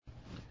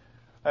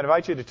I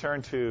invite you to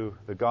turn to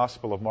the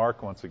Gospel of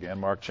Mark once again,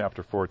 Mark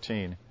chapter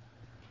 14.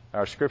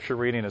 Our scripture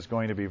reading is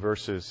going to be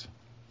verses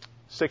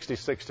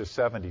 66 to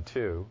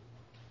 72.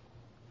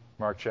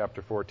 Mark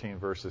chapter 14,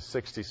 verses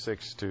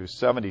 66 to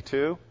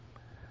 72.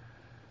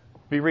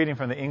 Be reading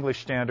from the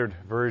English Standard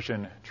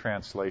Version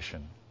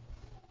translation.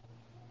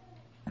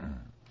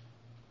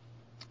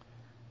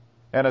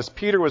 And as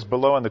Peter was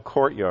below in the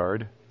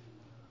courtyard,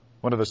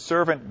 one of the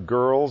servant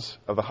girls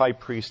of the high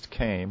priest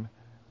came,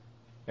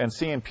 and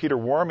seeing Peter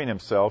warming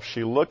himself,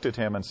 she looked at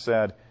him and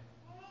said,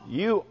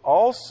 "You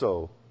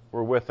also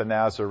were with the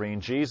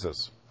Nazarene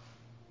Jesus."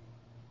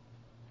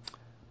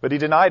 But he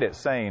denied it,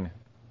 saying,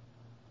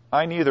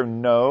 "I neither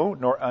know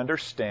nor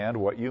understand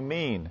what you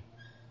mean."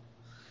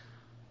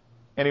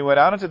 And he went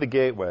out into the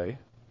gateway,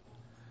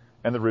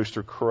 and the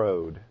rooster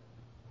crowed.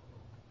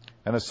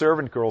 And the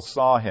servant girl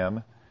saw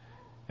him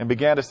and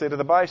began to say to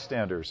the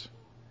bystanders,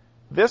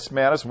 "This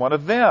man is one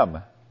of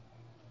them."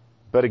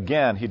 But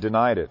again he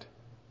denied it.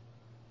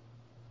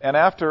 And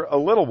after a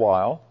little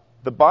while,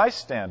 the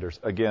bystanders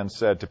again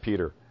said to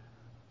Peter,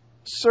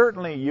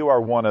 "Certainly you are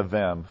one of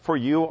them, for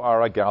you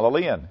are a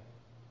Galilean."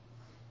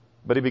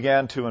 But he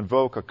began to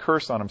invoke a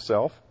curse on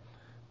himself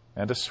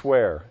and to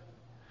swear,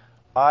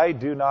 "I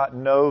do not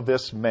know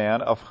this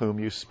man of whom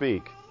you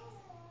speak."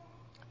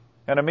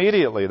 And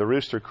immediately the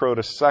rooster crowed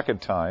a second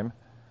time,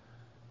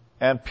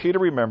 and Peter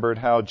remembered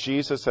how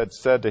Jesus had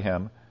said to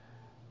him,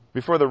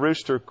 "Before the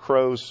rooster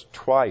crows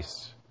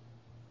twice,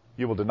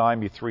 you will deny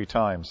me 3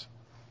 times."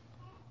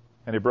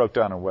 And he broke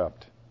down and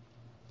wept.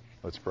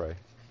 Let's pray.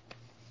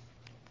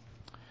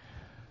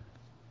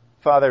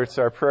 Father, it's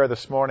our prayer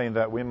this morning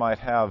that we might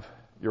have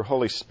your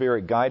Holy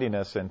Spirit guiding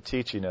us and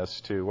teaching us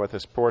to what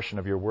this portion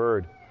of your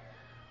word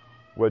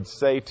would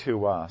say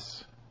to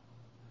us.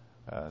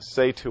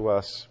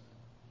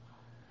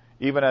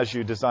 Even as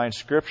you designed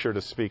Scripture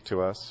to speak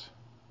to us,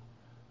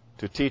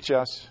 to teach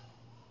us,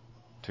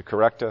 to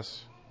correct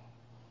us,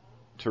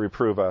 to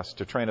reprove us,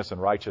 to train us in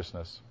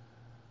righteousness,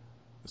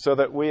 so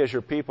that we as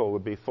your people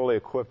would be fully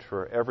equipped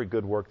for every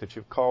good work that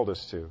you've called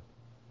us to.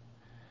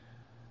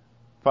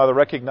 Father,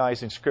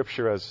 recognizing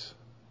Scripture as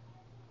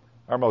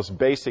our most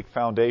basic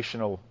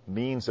foundational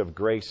means of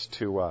grace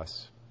to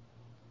us,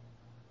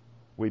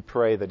 we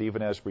pray that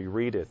even as we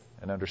read it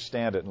and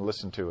understand it and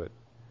listen to it,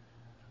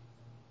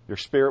 your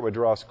Spirit would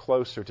draw us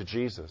closer to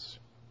Jesus,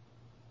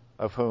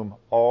 of whom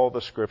all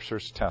the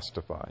Scriptures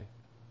testify.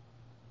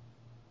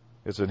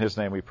 It's in His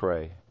name we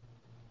pray.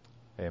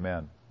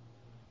 Amen.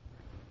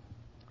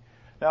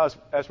 Now,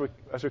 as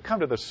we come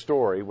to the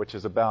story, which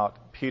is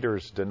about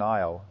Peter's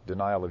denial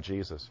of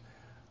Jesus,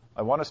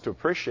 I want us to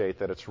appreciate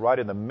that it's right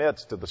in the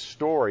midst of the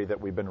story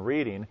that we've been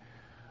reading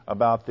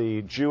about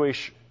the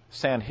Jewish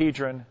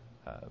Sanhedrin,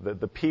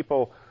 the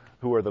people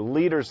who are the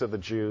leaders of the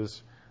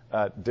Jews,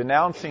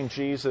 denouncing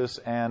Jesus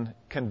and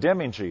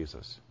condemning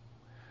Jesus.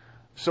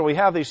 So we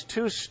have these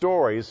 2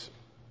 stories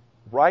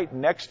right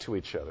next to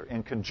each other,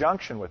 in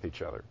conjunction with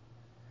each other.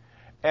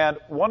 And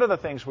one of the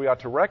things we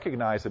ought to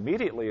recognize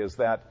immediately is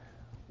that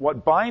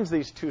what binds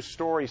these 2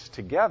 stories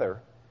together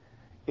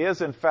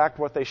is, in fact,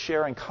 what they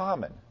share in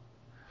common.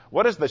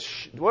 What is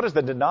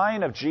the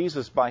denying of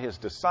Jesus by his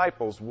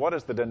disciples, what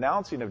is the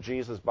denouncing of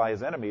Jesus by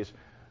his enemies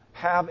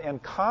have in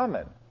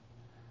common?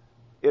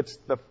 It's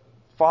the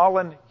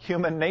fallen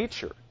human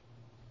nature.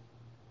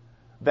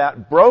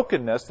 That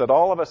brokenness that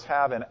all of us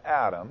have in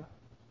Adam,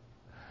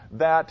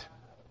 that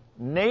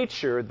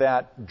nature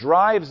that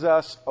drives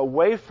us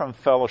away from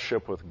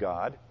fellowship with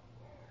God,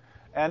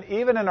 and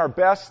even in our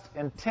best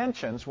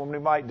intentions, when we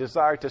might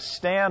desire to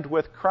stand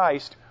with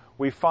Christ,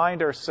 we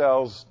find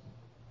ourselves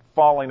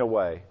falling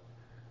away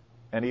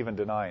and even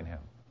denying Him.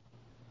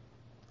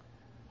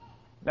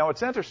 Now,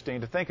 what's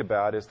interesting to think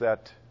about is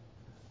that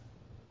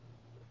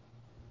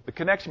the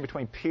connection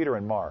between Peter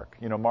and Mark,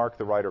 Mark,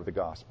 the writer of the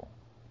Gospel.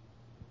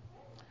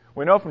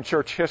 We know from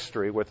church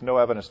history, with no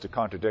evidence to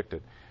contradict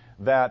it,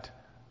 that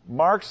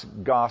Mark's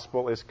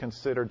Gospel is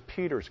considered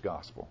Peter's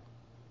Gospel.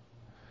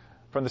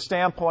 From the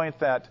standpoint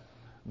that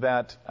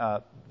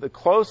the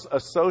close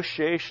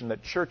association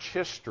that church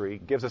history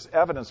gives us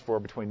evidence for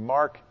between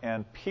Mark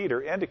and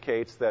Peter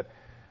indicates that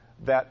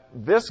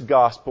this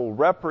gospel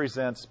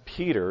represents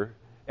Peter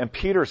and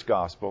Peter's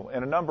gospel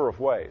in a number of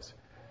ways.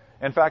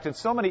 In fact, in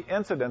so many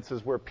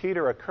incidences where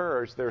Peter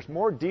occurs, there's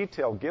more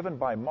detail given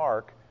by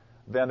Mark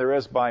than there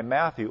is by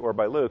Matthew or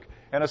by Luke,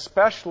 and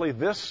especially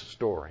this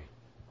story.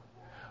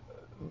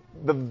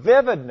 The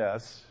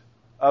vividness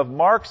of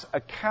Mark's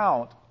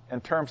account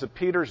in terms of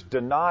Peter's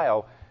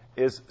denial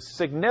is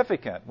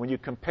significant when you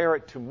compare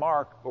it to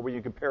Mark or when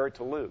you compare it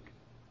to Luke,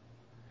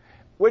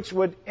 which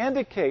would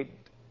indicate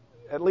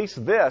at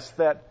least this,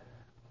 that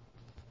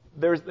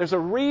there's a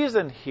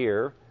reason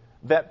here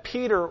that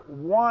Peter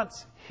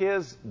wants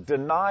his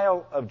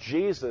denial of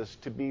Jesus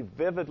to be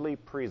vividly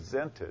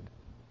presented.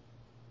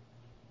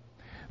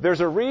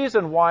 There's a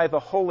reason why the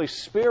Holy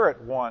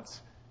Spirit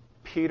wants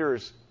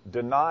Peter's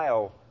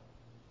denial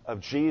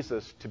of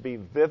Jesus to be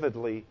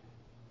vividly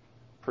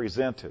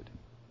presented.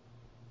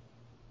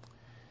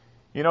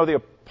 The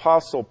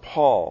Apostle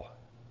Paul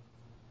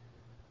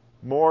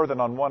more than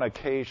on one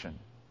occasion,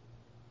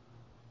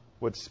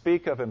 would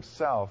speak of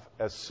himself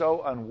as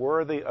so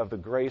unworthy of the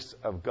grace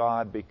of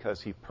God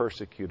because he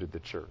persecuted the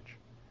church.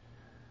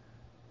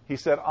 He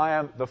said, I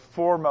am the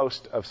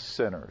foremost of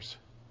sinners.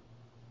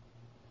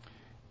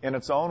 In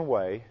its own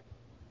way,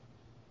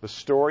 the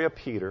story of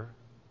Peter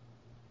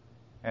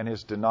and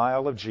his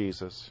denial of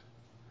Jesus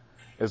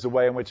is the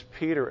way in which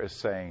Peter is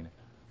saying,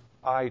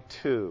 I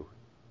too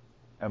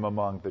am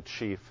among the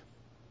chief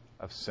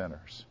of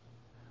sinners.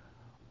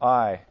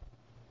 I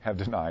have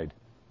denied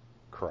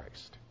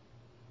Christ.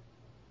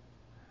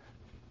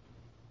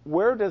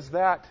 Where does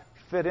that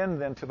fit in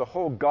then to the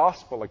whole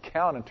gospel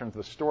account in terms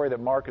of the story that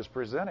Mark is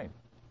presenting?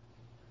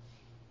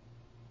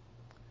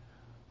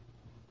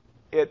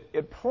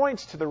 It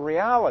points to the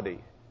reality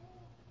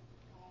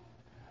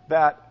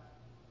that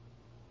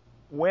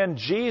when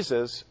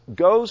Jesus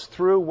goes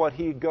through what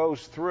he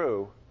goes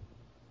through,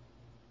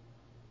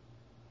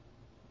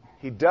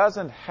 he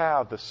doesn't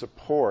have the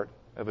support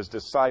of his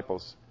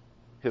disciples,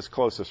 his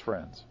closest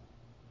friends.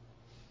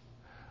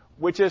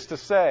 Which is to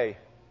say,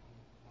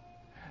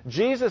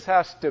 Jesus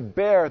has to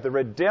bear the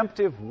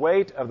redemptive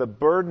weight of the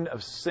burden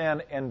of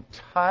sin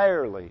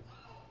entirely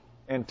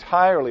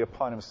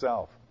upon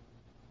himself.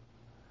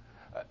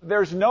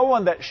 There's no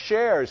one that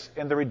shares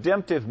in the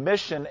redemptive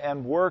mission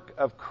and work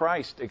of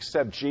Christ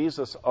except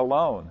Jesus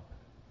alone.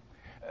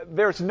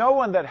 There's no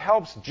one that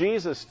helps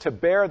Jesus to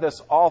bear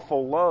this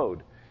awful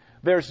load.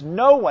 There's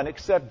no one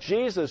except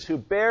Jesus who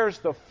bears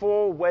the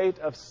full weight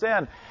of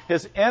sin.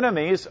 His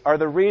enemies are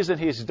the reason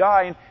he's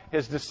dying.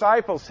 His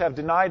disciples have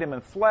denied him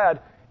and fled.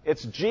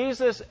 It's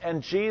Jesus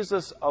and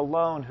Jesus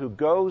alone who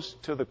goes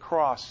to the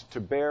cross to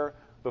bear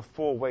the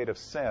full weight of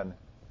sin.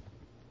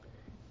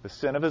 The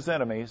sin of his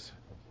enemies,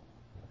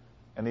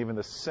 and even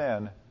the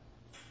sin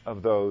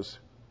of those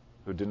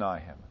who deny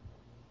him.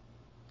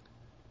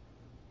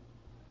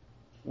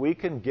 We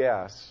can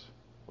guess,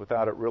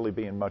 without it really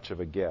being much of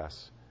a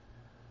guess,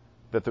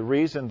 that the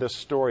reason this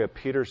story of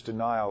Peter's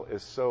denial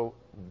is so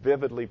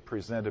vividly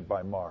presented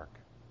by Mark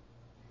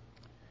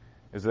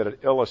is that it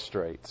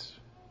illustrates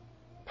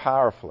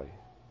powerfully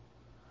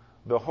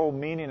the whole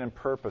meaning and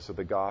purpose of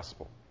the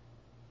gospel.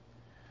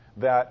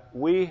 That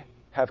we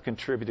have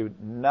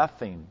contributed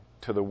nothing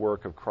to the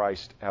work of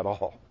Christ at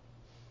all,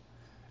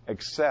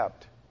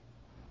 except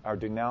our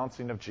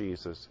denouncing of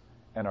Jesus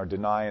and our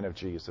denying of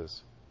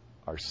Jesus,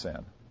 our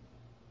sin.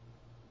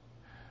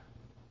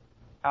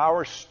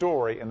 Our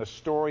story and the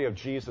story of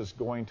Jesus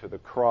going to the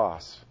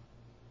cross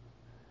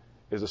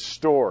is a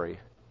story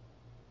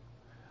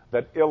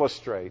that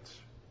illustrates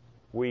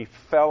we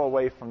fell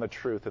away from the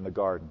truth in the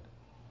garden.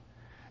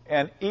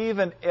 And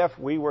even if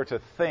we were to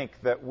think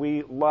that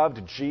we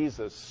loved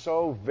Jesus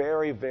so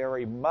very,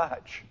 very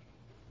much,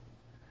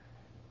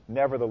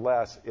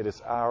 nevertheless, it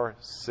is our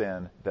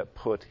sin that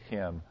put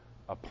him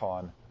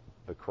upon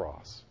the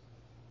cross.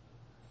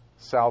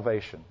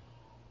 Salvation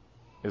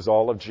is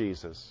all of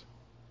Jesus.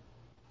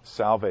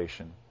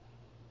 Salvation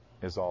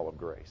is all of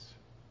grace.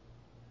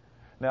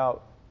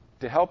 Now,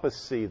 to help us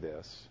see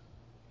this,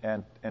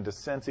 and to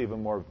sense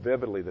even more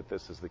vividly that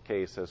this is the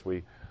case as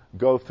we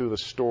go through the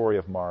story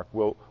of Mark,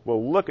 we'll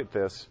look at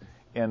this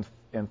in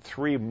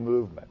three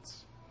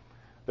movements.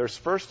 There's,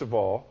 first of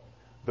all,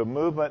 the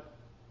movement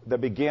that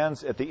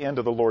begins at the end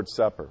of the Lord's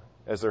Supper,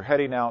 as they're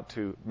heading out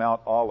to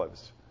Mount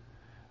Olives.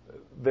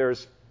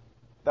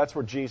 That's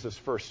where Jesus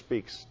first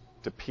speaks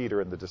to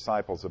Peter and the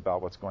disciples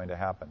about what's going to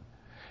happen.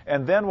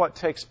 And then what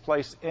takes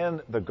place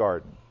in the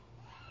garden,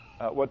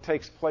 what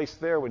takes place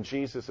there when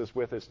Jesus is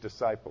with his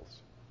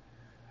disciples.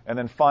 And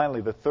then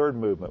finally, the third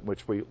movement,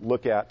 which we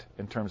look at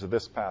in terms of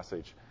this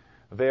passage,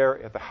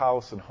 there at the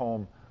house and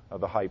home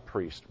of the high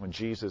priest, when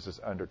Jesus is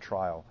under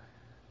trial,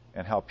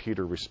 and how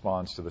Peter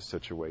responds to the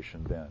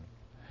situation then.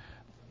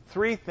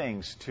 Three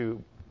things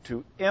to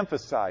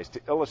emphasize,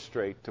 to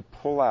illustrate, to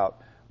pull out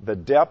the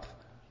depth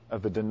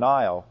of the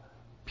denial,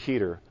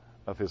 Peter,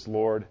 of his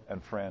Lord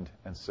and friend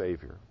and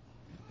Savior.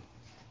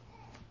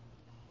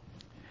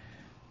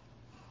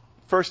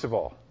 First of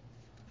all,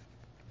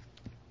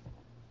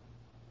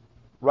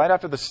 right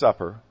after the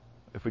supper,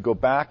 if we go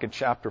back in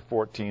chapter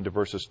 14 to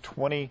verses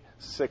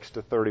 26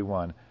 to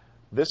 31,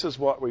 this is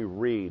what we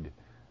read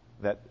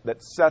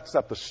that sets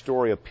up the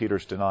story of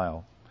Peter's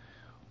denial.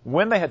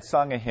 When they had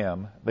sung a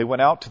hymn, they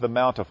went out to the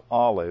Mount of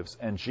Olives,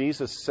 and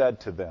Jesus said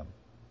to them,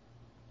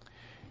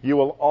 "You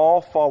will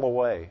all fall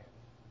away,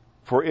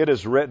 for it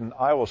is written,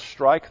 I will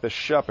strike the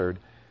shepherd,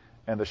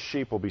 and the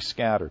sheep will be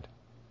scattered.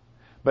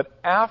 But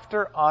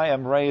after I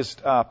am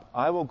raised up,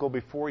 I will go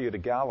before you to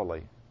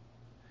Galilee."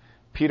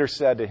 Peter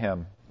said to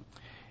him,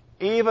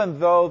 "Even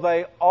though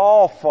they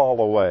all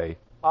fall away,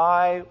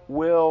 I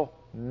will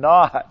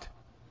not."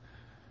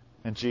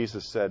 And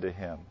Jesus said to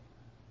him,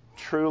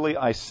 "Truly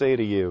I say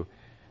to you,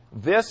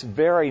 this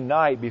very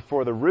night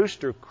before the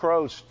rooster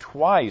crows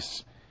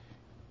twice,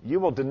 you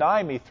will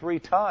deny me 3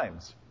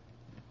 times.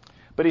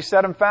 But he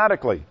said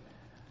emphatically,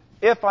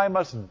 "If I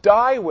must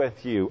die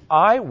with you,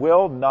 I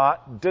will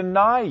not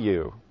deny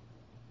you."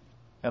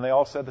 And they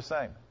all said the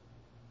same.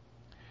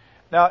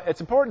 Now,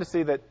 it's important to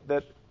see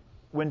that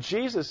when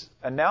Jesus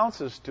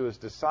announces to his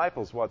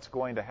disciples what's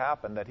going to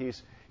happen, that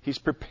he's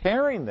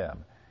preparing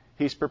them.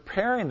 He's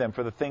preparing them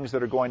for the things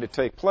that are going to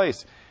take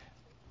place.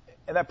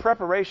 And that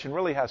preparation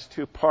really has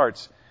two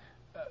parts.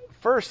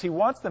 First, he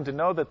wants them to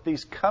know that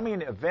these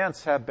coming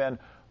events have been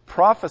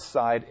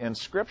prophesied in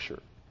Scripture.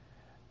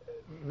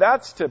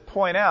 That's to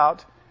point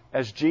out,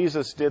 as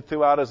Jesus did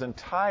throughout his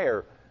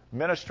entire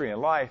ministry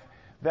and life,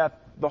 that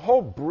the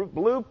whole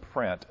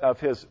blueprint of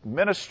his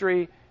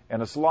ministry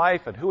and his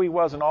life and who he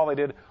was and all he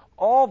did,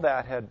 all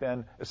that had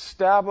been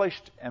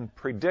established and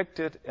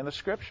predicted in the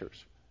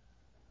Scriptures.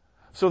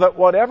 So that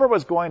whatever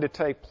was going to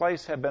take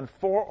place had been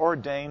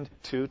foreordained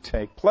to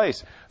take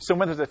place. So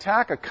when the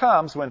attack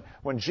comes,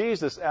 when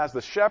Jesus, as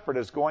the shepherd,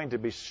 is going to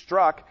be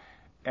struck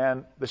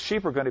and the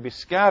sheep are going to be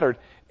scattered,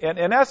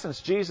 in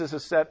essence, Jesus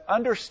has said,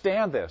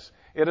 understand this.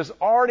 It has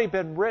already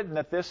been written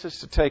that this is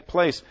to take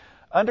place.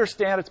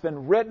 Understand it's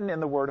been written in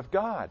the Word of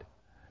God.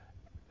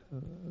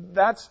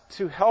 That's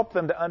to help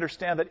them to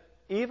understand that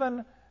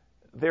even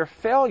their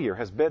failure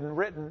has been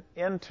written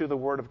into the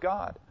Word of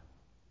God.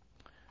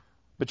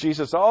 But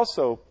Jesus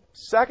also,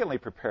 secondly,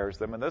 prepares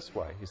them in this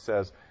way. He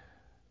says,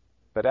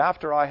 but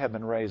after I have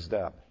been raised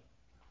up,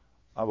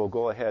 I will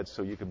go ahead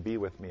so you can be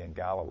with me in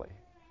Galilee.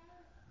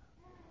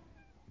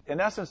 In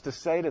essence, to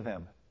say to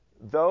them,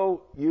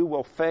 though you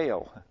will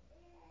fail,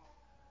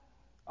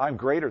 I'm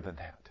greater than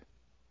that.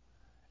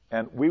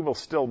 And we will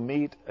still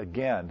meet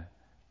again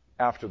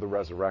after the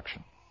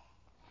resurrection.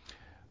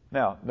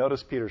 Now,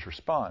 notice Peter's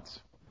response.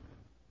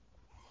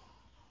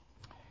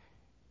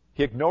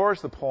 He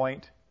ignores the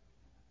point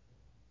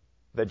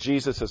that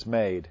Jesus has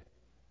made,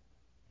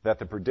 that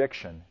the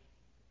prediction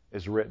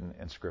is written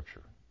in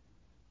Scripture.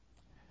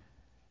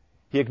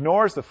 He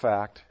ignores the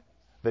fact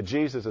that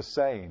Jesus is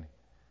saying,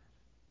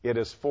 it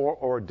is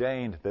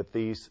foreordained that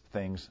these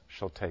things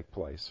shall take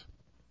place.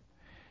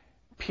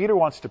 Peter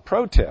wants to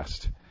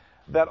protest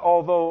that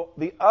although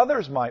the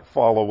others might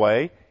fall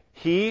away,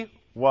 he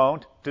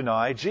won't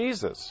deny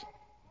Jesus.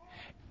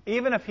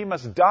 Even if he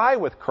must die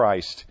with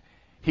Christ,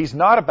 he's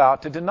not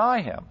about to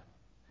deny him.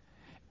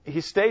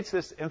 He states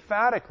this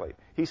emphatically.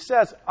 He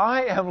says,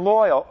 I am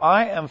loyal,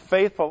 I am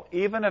faithful,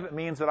 even if it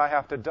means that I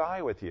have to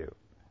die with you.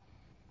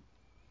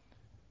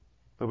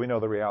 But we know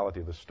the reality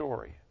of the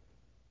story.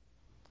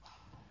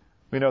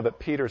 We know that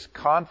Peter's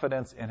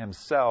confidence in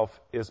himself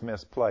is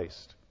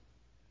misplaced.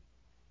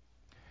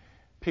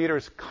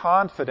 Peter's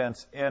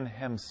confidence in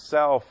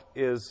himself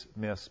is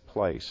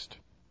misplaced.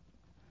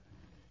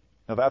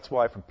 Now that's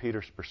why, from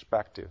Peter's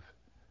perspective,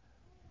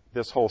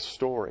 this whole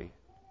story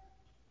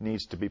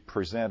needs to be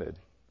presented,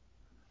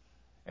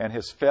 and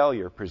his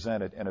failure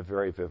presented in a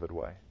very vivid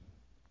way.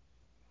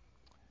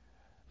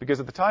 Because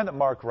at the time that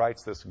Mark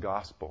writes this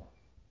gospel,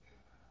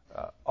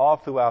 all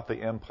throughout the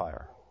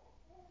empire,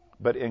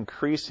 but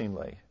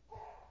increasingly,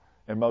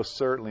 and most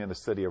certainly in the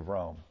city of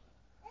Rome,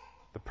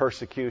 the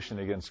persecution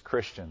against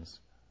Christians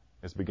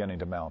is beginning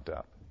to mount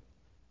up.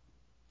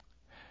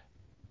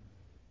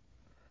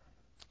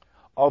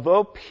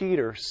 Although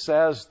Peter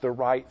says the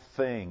right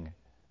thing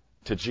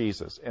to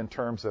Jesus in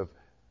terms of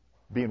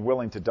being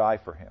willing to die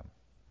for him,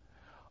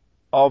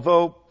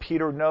 although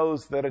Peter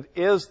knows that it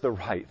is the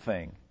right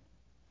thing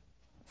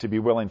to be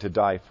willing to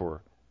die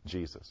for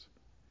Jesus,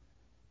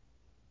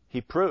 he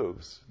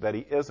proves that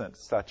he isn't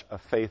such a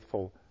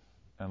faithful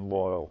and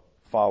loyal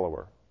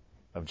follower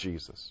of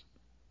Jesus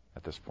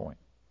at this point.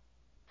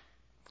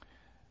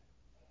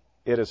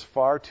 It is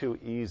far too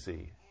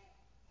easy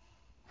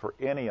for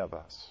any of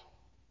us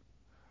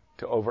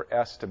to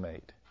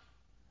overestimate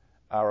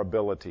our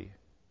ability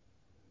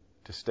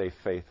to stay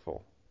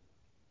faithful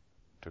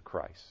to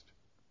Christ.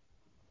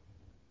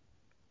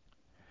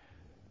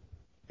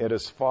 It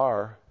is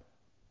far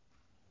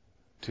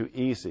too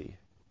easy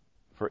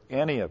for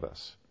any of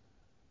us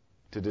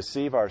to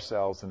deceive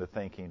ourselves into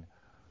thinking,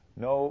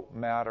 no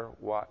matter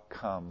what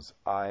comes,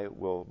 I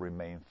will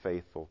remain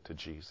faithful to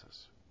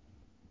Jesus.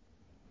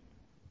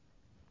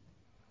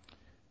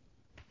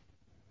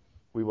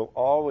 We will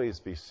always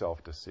be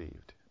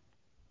self-deceived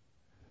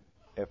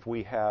if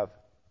we have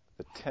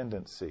the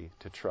tendency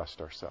to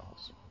trust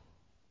ourselves.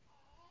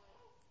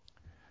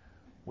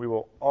 We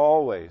will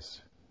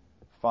always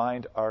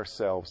find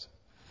ourselves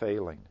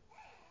failing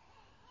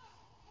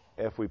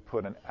if we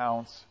put an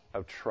ounce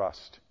of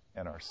trust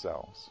in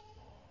ourselves.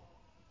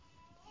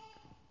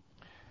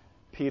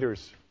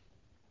 Peter's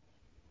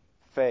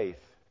faith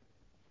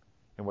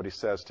in what he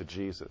says to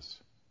Jesus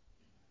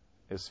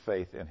is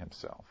faith in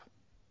himself.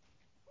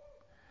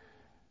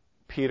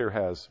 Peter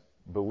has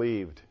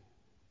believed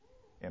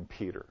in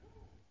Peter.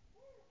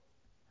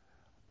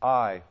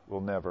 I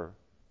will never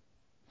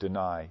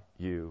deny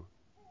you,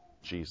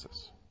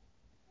 Jesus.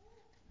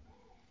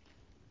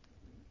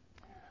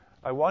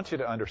 I want you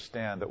to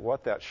understand that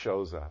what that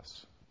shows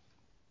us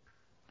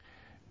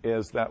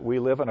is that we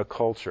live in a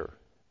culture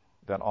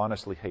that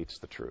honestly hates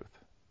the truth.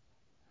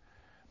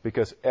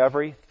 Because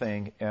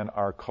everything in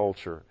our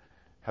culture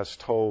has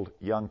told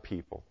young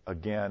people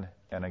again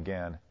and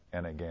again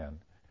and again,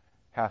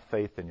 have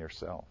faith in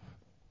yourself.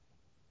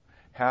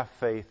 Have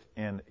faith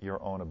in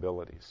your own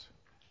abilities.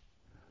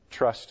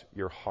 Trust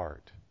your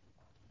heart.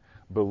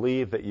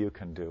 Believe that you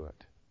can do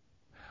it.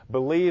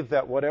 Believe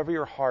that whatever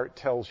your heart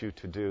tells you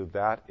to do,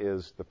 that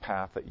is the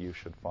path that you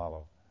should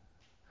follow.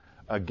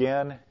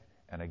 Again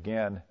and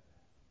again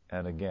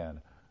and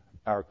again,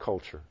 our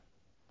culture,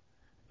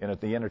 in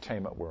the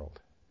entertainment world,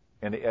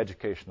 in the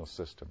educational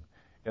system,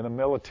 in the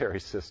military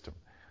system,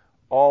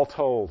 all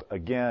told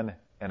again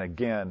and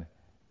again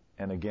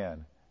and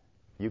again,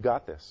 you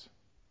got this.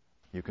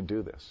 You can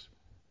do this.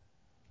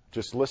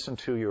 Just listen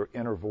to your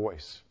inner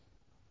voice.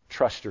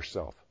 Trust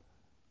yourself.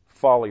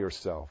 Follow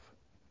yourself.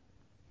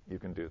 You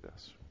can do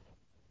this.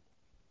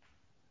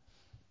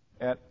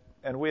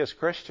 And we as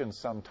Christians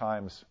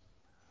sometimes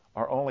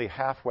are only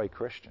halfway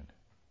Christian.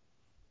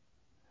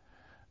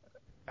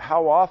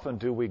 How often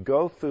do we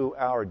go through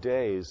our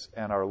days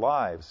and our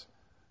lives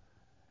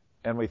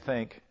and we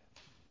think,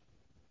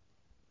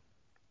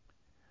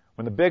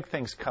 when the big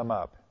things come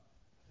up,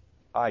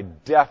 I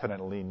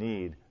definitely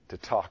need to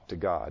talk to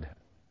God.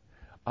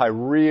 I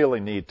really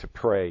need to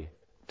pray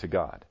to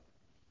God.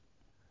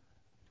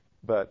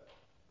 But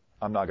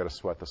I'm not going to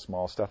sweat the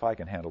small stuff. I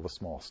can handle the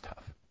small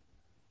stuff.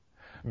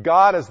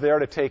 God is there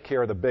to take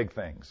care of the big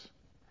things.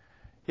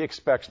 He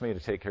expects me to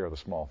take care of the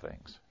small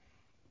things.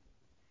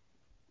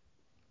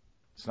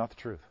 It's not the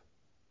truth.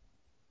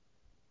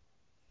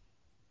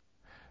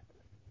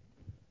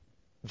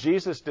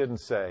 Jesus didn't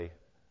say,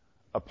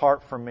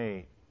 apart from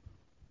me,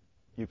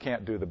 you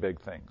can't do the big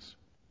things.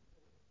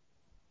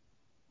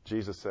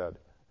 Jesus said,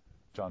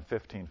 John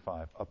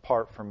 15:5,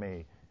 apart from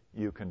me,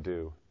 you can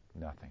do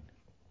nothing.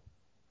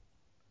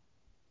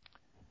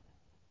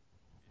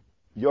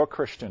 Your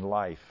Christian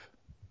life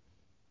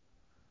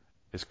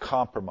is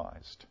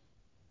compromised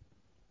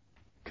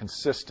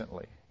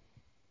consistently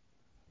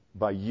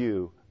by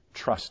you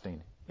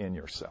trusting in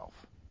yourself.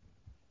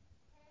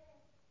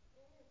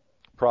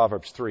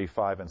 Proverbs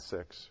 3:5 and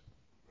 6.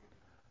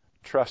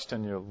 Trust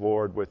in your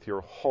Lord with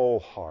your whole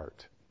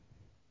heart.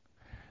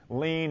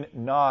 Lean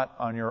not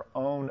on your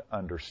own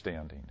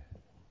understanding.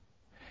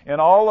 In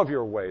all of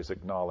your ways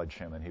acknowledge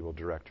Him, and He will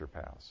direct your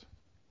paths.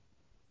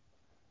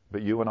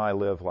 But you and I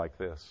live like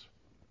this.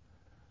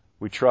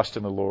 We trust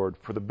in the Lord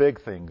for the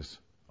big things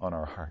on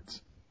our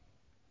hearts.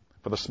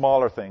 For the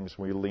smaller things,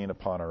 we lean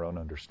upon our own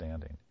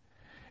understanding.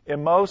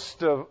 On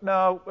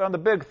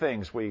the big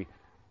things, we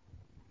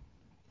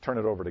turn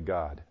it over to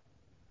God,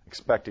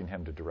 expecting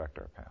Him to direct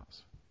our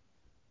paths.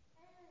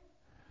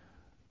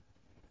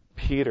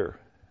 Peter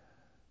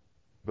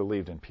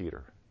believed in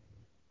Peter.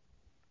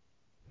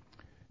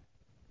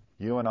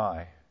 You and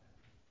I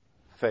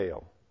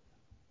fail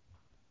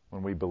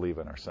when we believe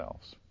in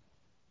ourselves.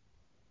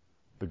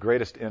 The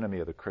greatest enemy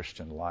of the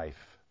Christian life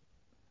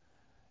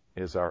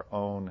is our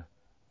own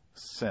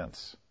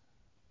sense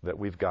that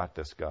we've got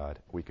this, God,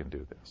 we can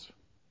do this.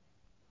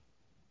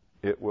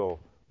 It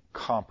will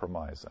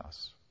compromise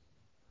us.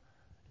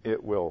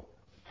 It will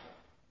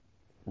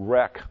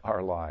wreck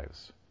our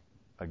lives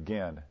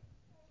again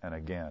and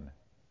again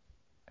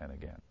and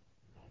again.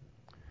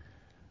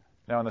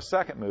 Now, in the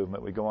second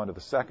movement, we go on to the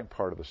second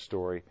part of the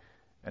story,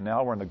 and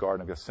now we're in the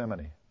Garden of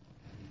Gethsemane.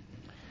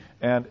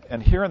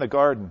 And here in the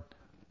garden,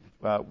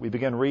 we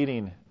begin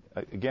reading,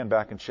 again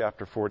back in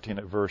chapter 14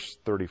 at verse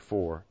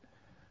 34.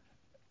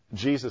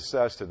 Jesus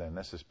says to them,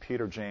 this is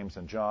Peter, James,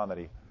 and John that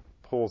He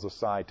pulls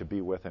aside to be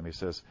with Him. He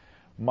says,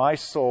 my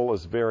soul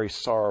is very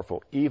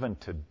sorrowful, even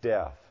to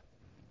death.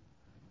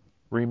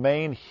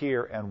 Remain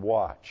here and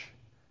watch.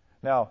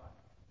 Now,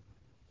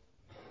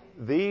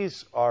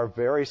 these are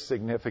very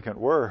significant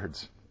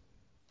words.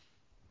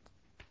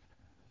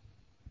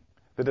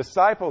 The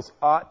disciples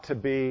ought to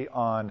be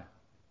on...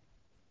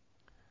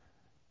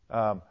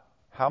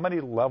 how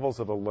many levels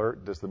of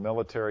alert does the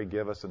military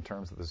give us in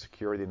terms of the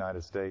security of the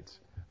United States?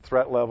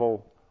 Threat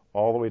level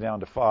all the way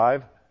down to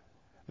 5.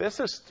 This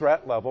is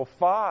threat level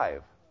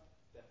 5.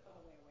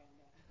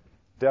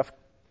 DEFCON 1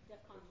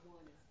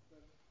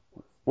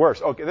 is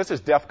worse. Okay, this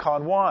is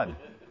DEFCON 1.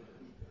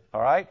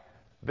 All right?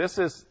 This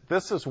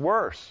is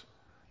worse.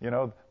 You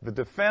know, the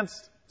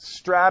defense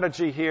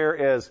strategy here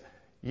is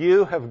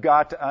you have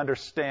got to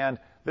understand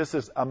this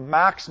is a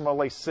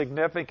maximally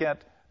significant,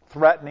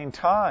 threatening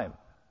time.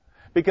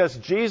 Because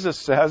Jesus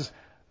says,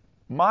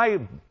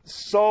 my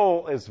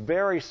soul is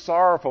very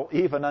sorrowful,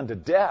 even unto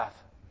death.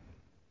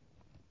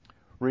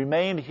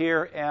 Remain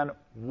here and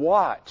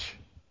watch.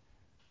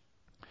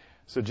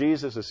 So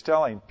Jesus is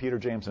telling Peter,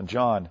 James, and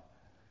John,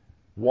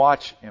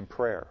 watch in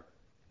prayer.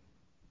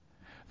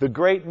 The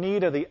great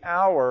need of the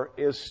hour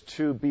is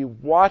to be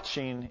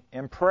watching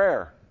in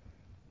prayer.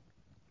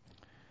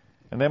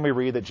 And then we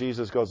read that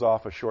Jesus goes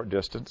off a short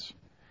distance.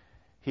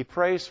 He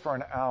prays for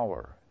an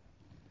hour.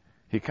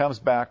 He comes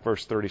back,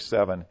 verse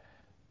 37,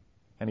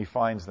 and He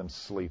finds them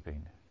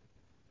sleeping.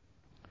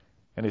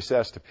 And He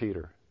says to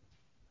Peter,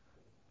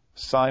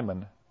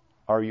 Simon,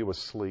 are you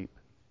asleep?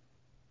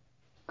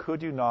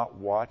 Could you not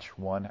watch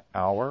 1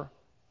 hour?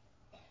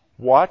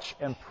 Watch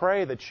and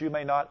pray that you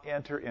may not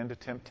enter into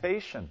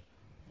temptation.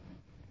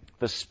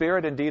 The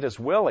spirit indeed is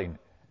willing,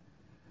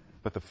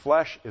 but the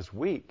flesh is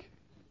weak.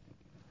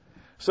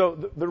 So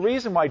the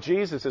reason why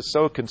Jesus is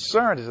so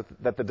concerned is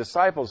that the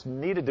disciples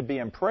needed to be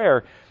in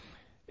prayer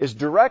is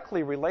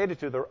directly related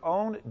to their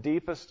own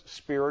deepest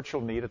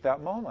spiritual need at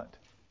that moment.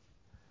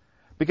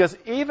 Because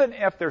even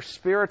if their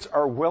spirits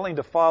are willing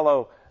to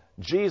follow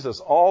Jesus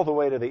all the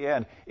way to the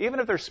end,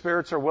 even if their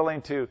spirits are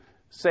willing to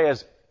say,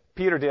 as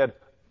Peter did,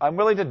 I'm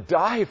willing to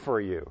die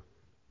for you,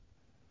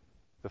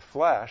 the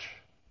flesh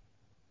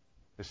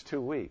is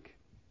too weak.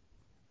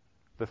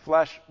 The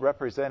flesh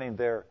representing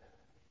their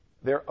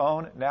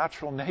own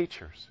natural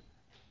natures.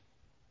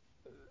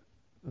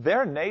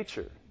 Their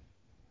nature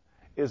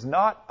is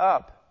not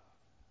up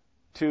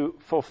to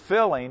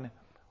fulfilling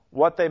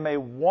what they may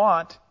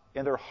want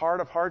in their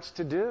heart of hearts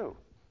to do.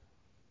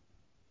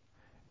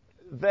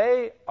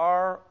 They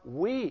are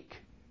weak.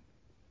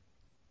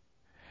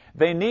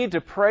 They need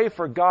to pray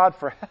for God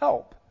for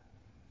help,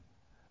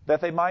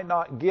 that they might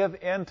not give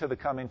in to the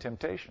coming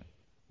temptation.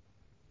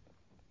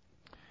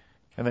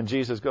 And then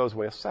Jesus goes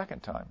away a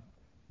second time.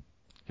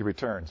 He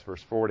returns,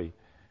 verse 40.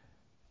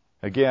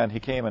 Again, he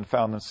came and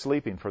found them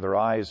sleeping, for their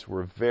eyes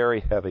were very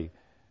heavy,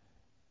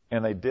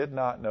 and they did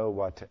not know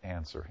what to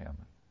answer him.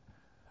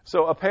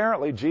 So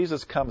apparently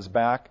Jesus comes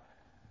back.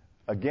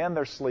 Again,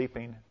 they're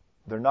sleeping.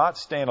 They're not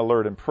staying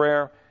alert in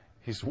prayer.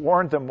 He's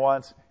warned them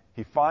once.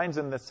 He finds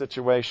them in this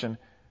situation.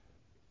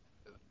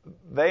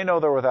 They know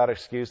they're without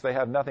excuse. They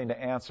have nothing to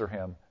answer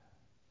him,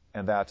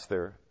 and that's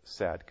their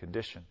sad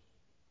condition.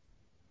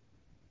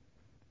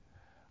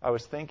 I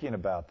was thinking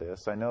about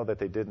this. I know that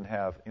they didn't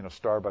have,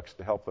 Starbucks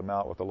to help them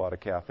out with a lot of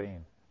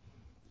caffeine.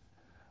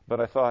 But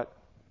I thought,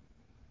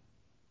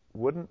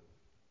 wouldn't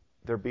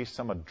there be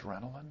some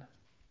adrenaline?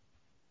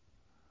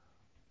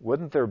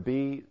 Wouldn't there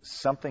be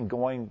something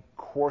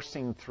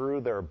coursing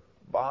through their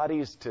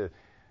bodies to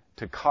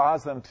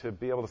cause them to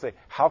be able to say,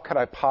 how could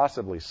I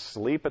possibly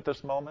sleep at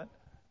this moment?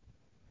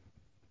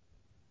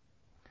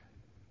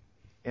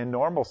 In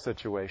normal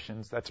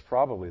situations, that's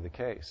probably the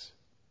case.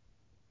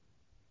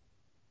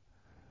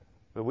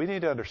 But we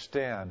need to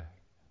understand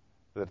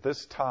that at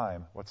this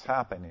time, what's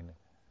happening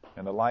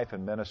in the life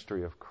and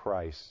ministry of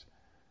Christ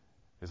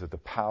is that the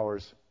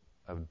powers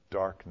of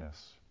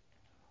darkness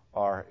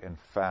are, in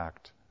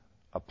fact,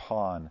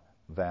 upon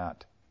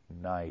that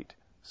night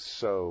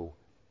so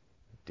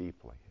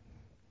deeply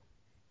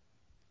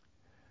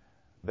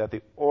that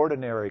the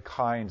ordinary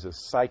kinds of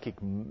psychic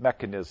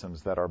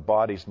mechanisms that our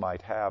bodies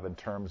might have in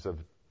terms of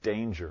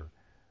danger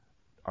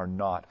are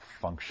not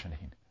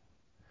functioning.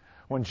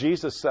 When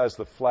Jesus says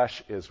the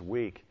flesh is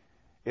weak,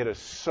 it is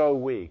so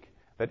weak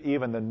that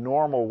even the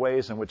normal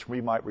ways in which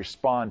we might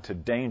respond to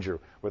danger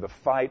with a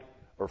fight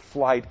or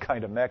flight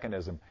kind of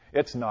mechanism,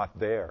 it's not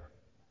there.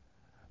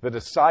 The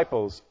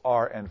disciples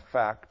are, in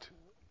fact,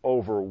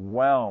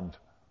 overwhelmed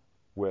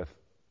with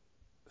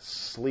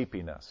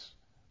sleepiness.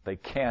 They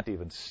can't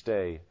even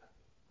stay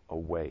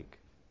awake.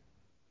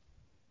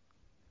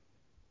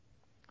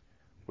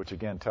 Which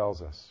again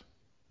tells us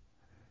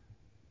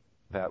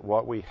that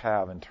what we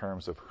have in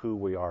terms of who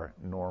we are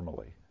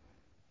normally,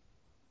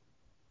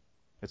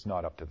 it's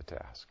not up to the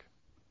task.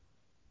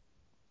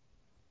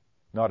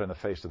 Not in the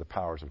face of the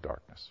powers of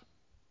darkness.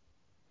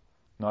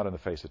 Not in the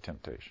face of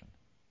temptation.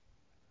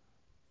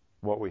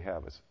 What we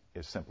have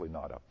is simply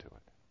not up to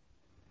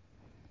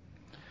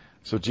it.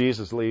 So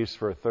Jesus leaves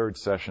for a third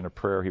session of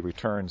prayer. He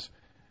returns.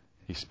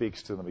 He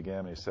speaks to them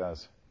again, and he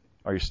says,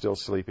 are you still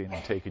sleeping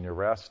and taking your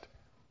rest?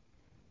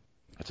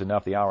 It's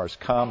enough. The hour has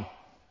come.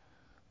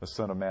 The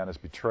Son of Man is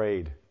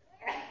betrayed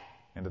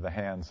into the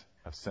hands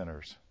of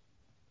sinners.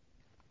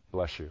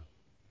 Bless you.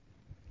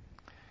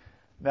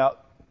 Now,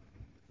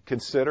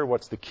 consider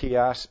what's the key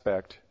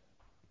aspect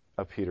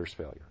of Peter's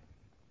failure.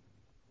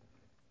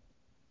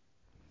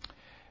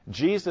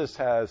 Jesus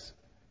has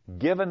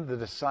given the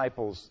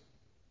disciples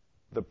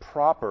the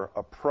proper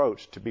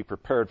approach to be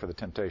prepared for the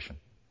temptation.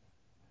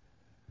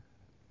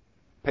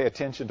 Pay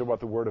attention to what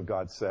the Word of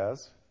God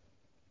says,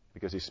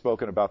 because he's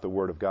spoken about the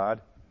Word of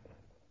God.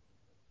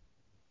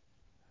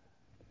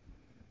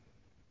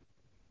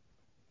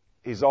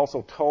 He's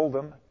also told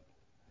them,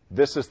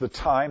 this is the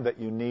time that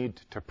you need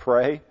to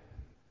pray.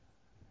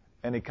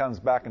 And he comes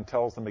back and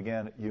tells them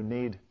again, you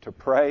need to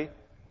pray.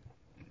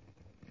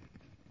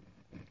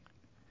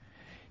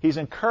 He's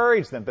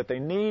encouraged them that they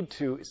need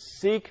to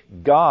seek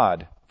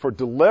God for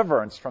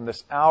deliverance from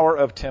this hour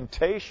of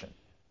temptation.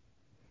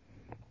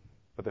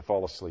 But they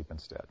fall asleep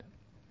instead.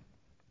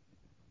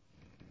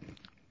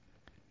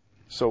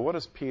 So what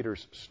does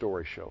Peter's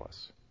story show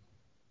us?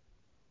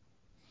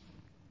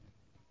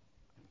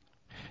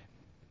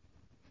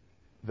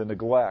 The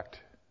neglect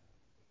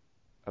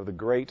of the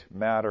great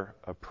matter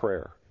of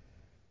prayer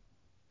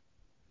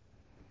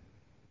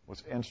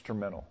was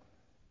instrumental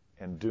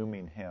in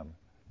dooming him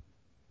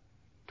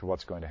to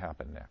what's going to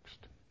happen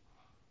next.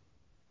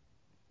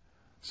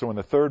 So in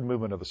the third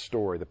movement of the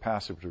story, the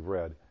passage we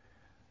read,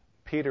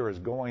 Peter is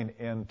going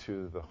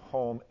into the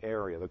home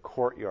area, the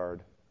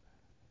courtyard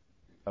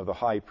of the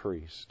high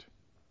priest,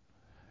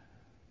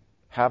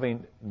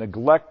 having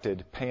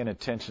neglected paying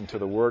attention to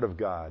the Word of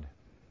God,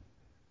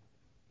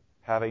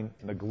 having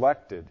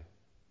neglected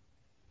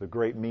the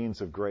great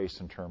means of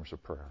grace in terms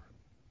of prayer.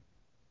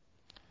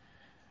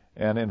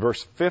 And in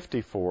verse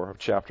 54 of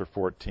chapter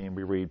 14,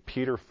 we read,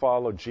 Peter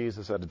followed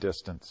Jesus at a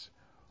distance,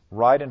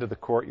 right into the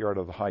courtyard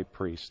of the high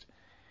priest.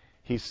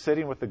 He's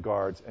sitting with the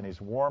guards, and he's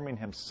warming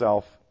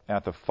himself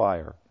at the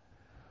fire.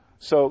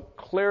 So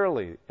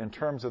clearly, in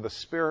terms of the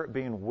Spirit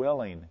being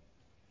willing,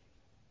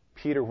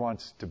 Peter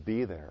wants to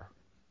be there.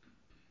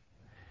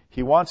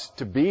 He wants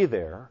to be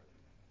there,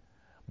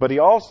 but he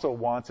also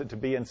wants it to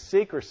be in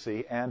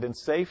secrecy and in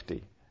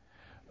safety.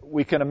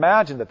 We can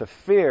imagine that the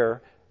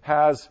fear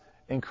has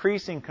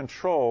increasing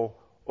control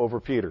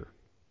over Peter,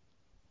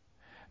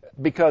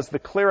 because the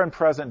clear and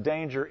present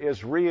danger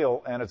is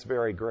real and it's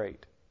very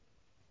great.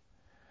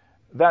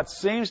 That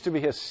seems to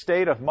be his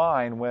state of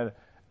mind when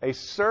a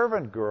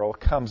servant girl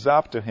comes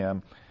up to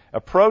him,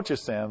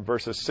 approaches him,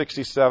 verses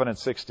 67 and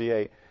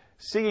 68.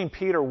 Seeing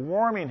Peter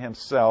warming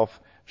himself,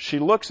 she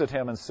looks at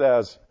him and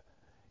says,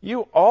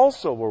 "You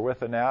also were with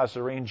the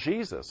Nazarene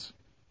Jesus."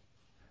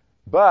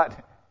 But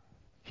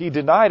he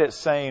denied it,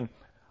 saying,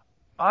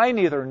 "I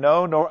neither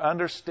know nor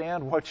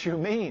understand what you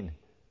mean."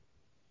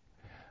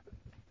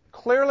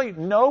 Clearly,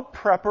 no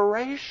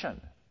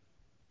preparation.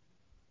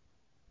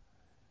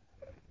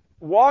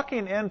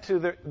 Walking into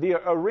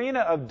the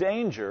arena of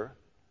danger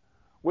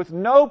with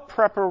no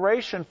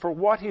preparation for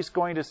what he's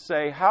going to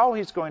say, how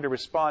he's going to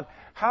respond,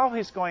 how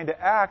he's going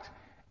to act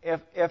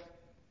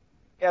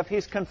if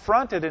he's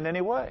confronted in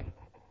any way.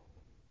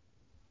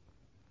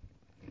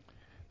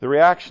 The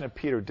reaction of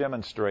Peter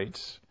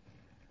demonstrates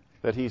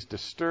that he's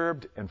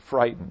disturbed and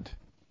frightened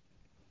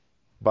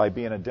by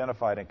being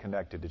identified and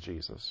connected to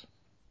Jesus.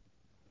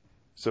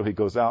 So he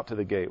goes out to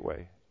the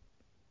gateway.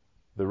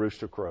 The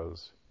rooster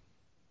crows.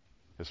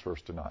 His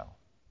first denial.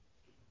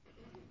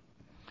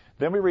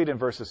 Then we read in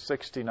verses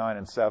 69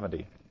 and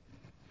 70,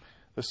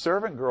 the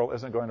servant girl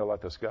isn't going to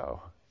let this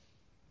go.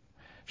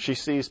 She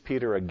sees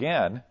Peter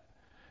again.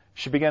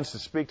 She begins to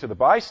speak to the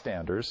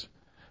bystanders,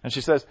 and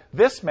she says,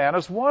 "This man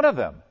is one of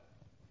them."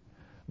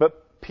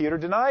 But Peter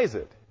denies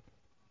it.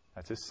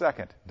 That's his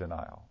second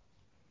denial.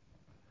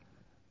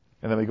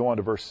 And then we go on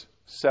to verse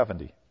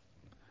 70.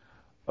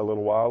 A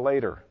little while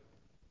later,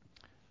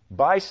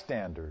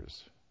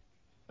 bystanders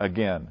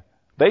again,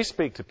 they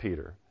speak to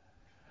Peter.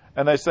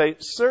 And they say,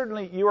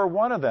 "Certainly you are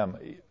one of them,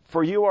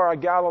 for you are a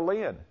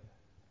Galilean."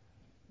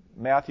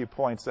 Matthew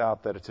points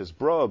out that it's his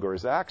brogue or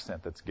his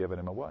accent that's given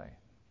him away.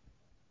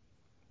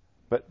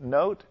 But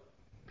note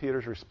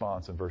Peter's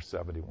response in verse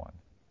 71.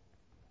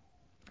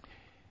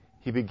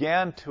 He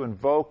began to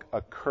invoke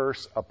a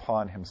curse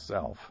upon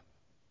himself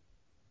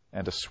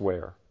and to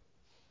swear,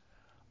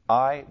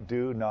 "I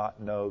do not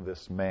know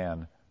this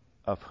man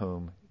of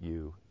whom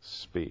you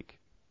speak."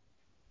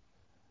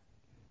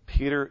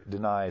 Peter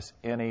denies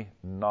any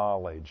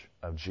knowledge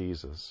of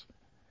Jesus,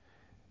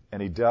 and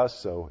he does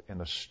so in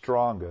the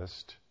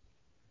strongest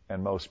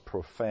and most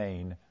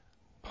profane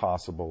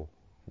possible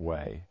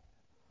way.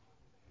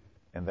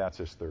 And that's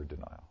his third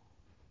denial.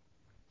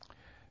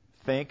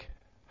 Think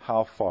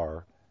how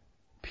far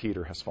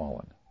Peter has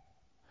fallen.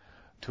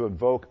 To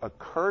invoke a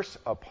curse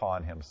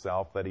upon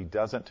himself that he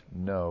doesn't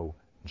know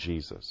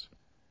Jesus.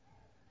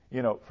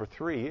 You know, for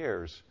 3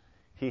 years,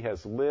 he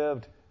has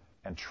lived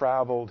and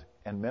traveled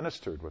and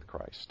ministered with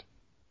Christ.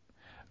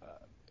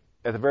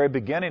 At the very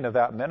beginning of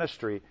that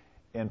ministry,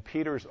 in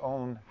Peter's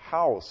own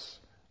house,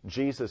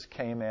 Jesus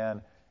came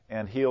in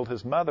and healed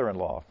his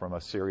mother-in-law from a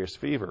serious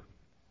fever.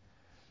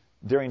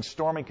 During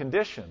stormy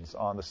conditions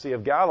on the Sea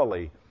of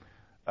Galilee,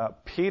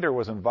 Peter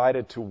was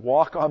invited to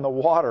walk on the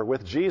water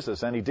with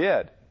Jesus, and he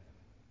did.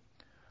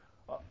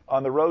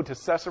 On the road to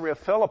Caesarea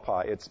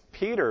Philippi, it's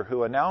Peter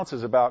who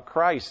announces about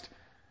Christ,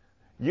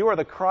 "You are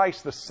the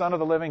Christ, the Son of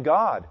the living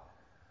God."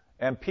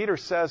 And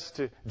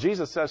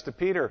Jesus says to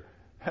Peter,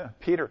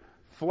 "Peter,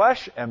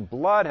 flesh and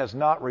blood has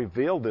not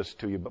revealed this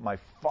to you, but my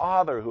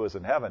Father who is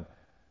in heaven.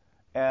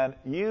 And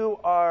you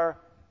are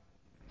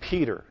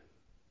Peter,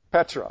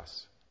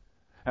 Petros.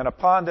 And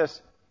upon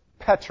this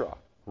Petra,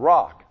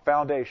 rock,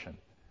 foundation,"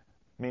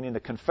 meaning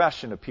the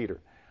confession of Peter,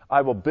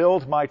 "I will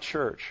build my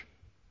church,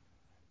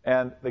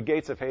 and the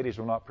gates of Hades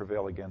will not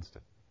prevail against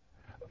it."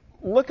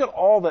 Look at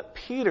all that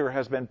Peter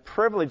has been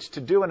privileged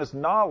to do in his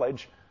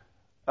knowledge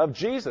of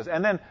Jesus.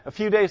 And then a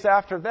few days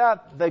after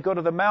that, they go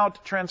to the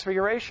Mount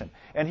Transfiguration.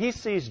 And he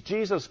sees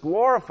Jesus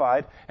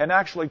glorified and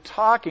actually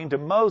talking to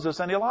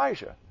Moses and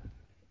Elijah.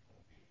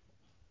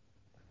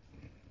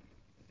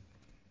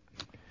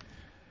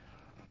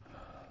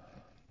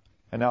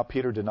 And now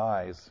Peter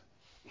denies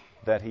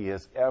that he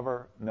has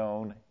ever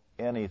known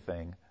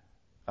anything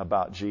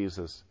about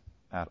Jesus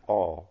at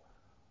all,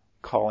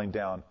 calling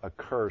down a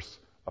curse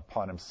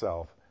upon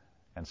himself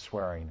and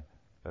swearing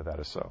that that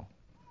is so.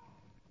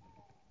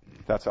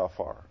 That's how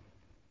far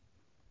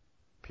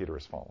Peter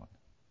has fallen.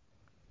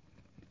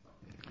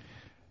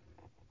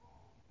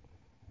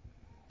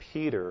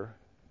 Peter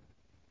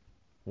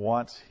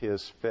wants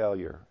his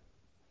failure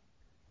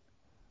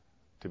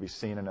to be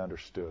seen and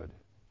understood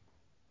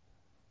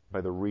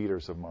by the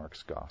readers of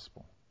Mark's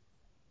gospel.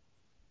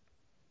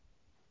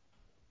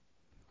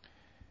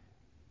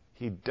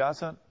 He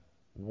doesn't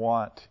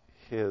want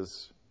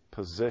his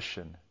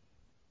position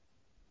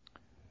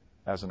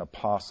as an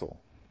apostle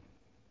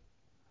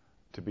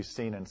to be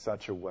seen in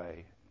such a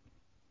way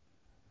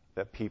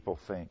that people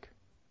think,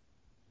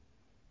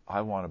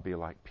 I want to be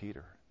like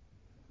Peter.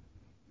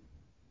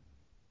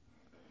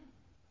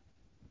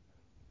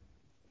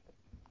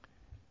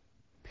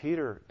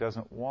 Peter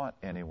doesn't want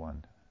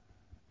anyone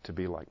to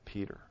be like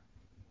Peter.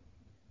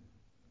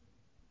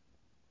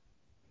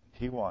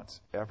 He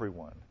wants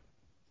everyone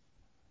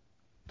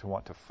to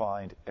want to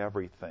find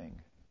everything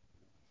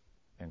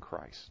in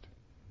Christ.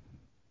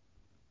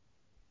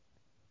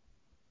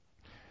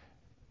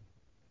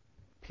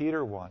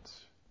 Peter wants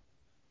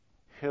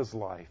his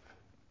life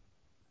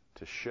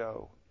to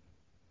show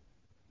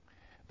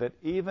that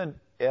even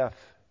if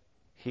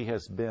he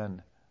has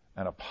been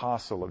an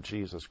apostle of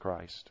Jesus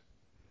Christ,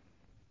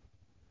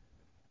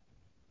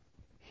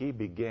 he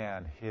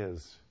began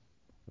his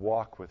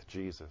walk with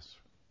Jesus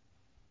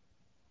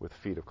with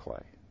feet of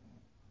clay.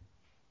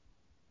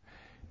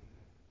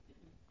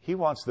 He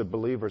wants the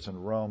believers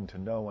in Rome to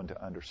know and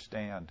to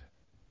understand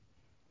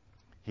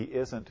he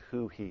isn't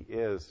who he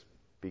is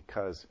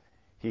because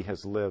he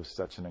has lived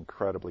such an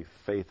incredibly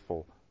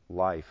faithful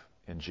life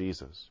in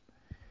Jesus.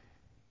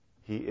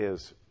 He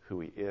is who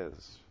he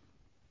is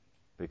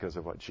because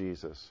of what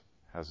Jesus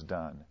has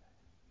done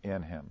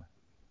in him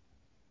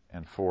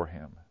and for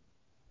him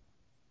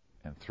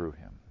and through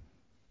him.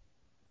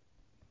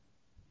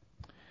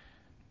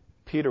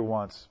 Peter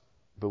wants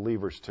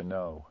believers to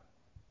know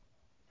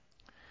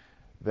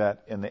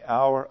that in the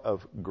hour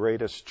of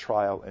greatest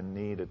trial and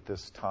need at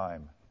this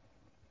time,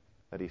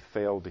 that he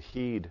failed to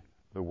heed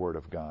the word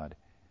of God.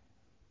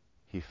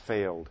 He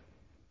failed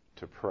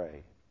to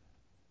pray.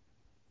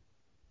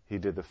 He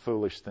did the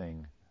foolish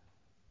thing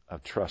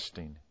of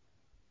trusting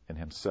in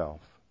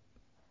himself.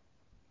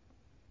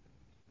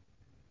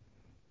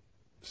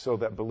 So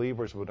that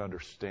believers would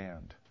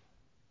understand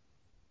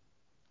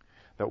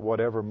that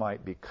whatever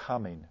might be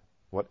coming,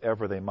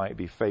 whatever they might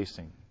be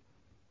facing,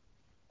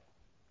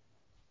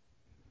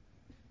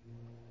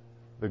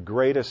 the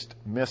greatest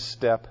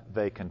misstep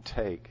they can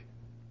take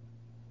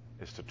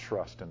is to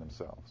trust in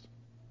themselves.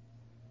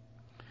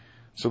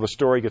 So the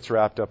story gets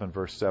wrapped up in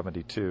verse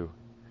 72,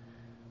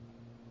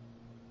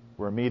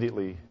 where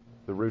immediately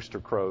the rooster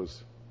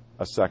crows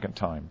a second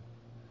time.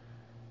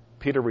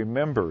 Peter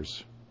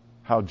remembers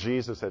how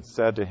Jesus had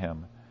said to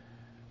him,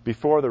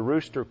 before the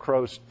rooster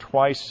crows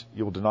twice,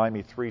 you'll deny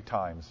me 3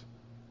 times.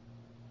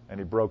 And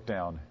he broke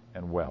down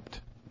and wept.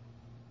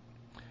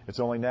 It's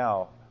only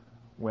now,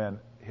 when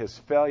his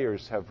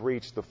failures have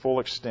reached the full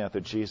extent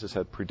that Jesus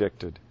had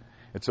predicted,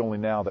 it's only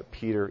now that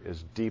Peter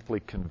is deeply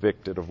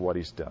convicted of what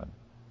he's done.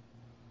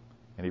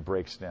 And he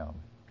breaks down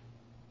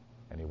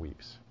and he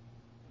weeps.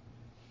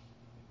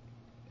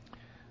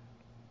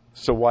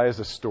 So why is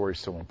this story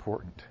so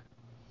important?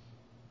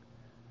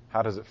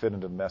 How does it fit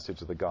into the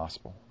message of the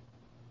gospel?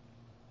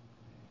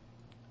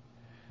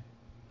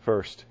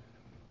 First,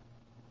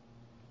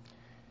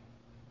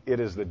 it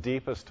is the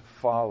deepest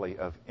folly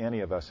of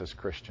any of us as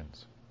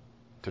Christians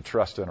to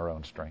trust in our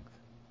own strength.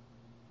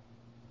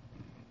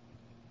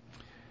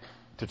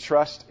 To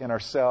trust in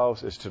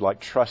ourselves is to like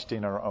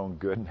trusting our own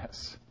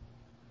goodness,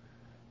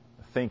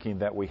 thinking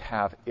that we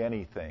have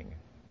anything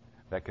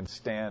that can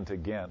stand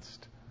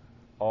against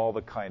all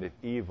the kind of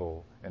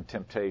evil and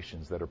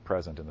temptations that are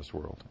present in this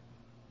world.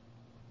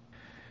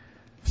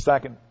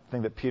 Second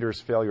thing that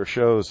Peter's failure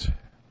shows,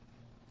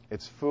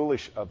 it's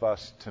foolish of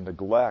us to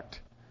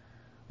neglect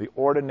the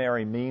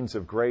ordinary means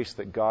of grace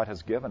that God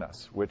has given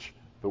us, which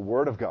the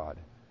Word of God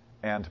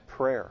and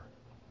prayer,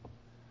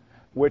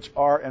 which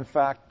are in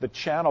fact the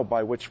channel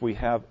by which we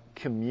have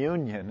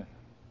communion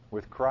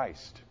with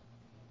Christ.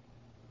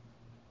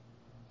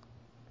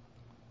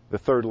 The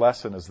third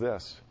lesson is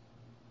this: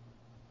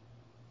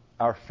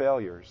 our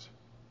failures,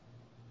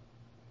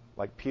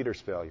 like Peter's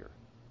failure,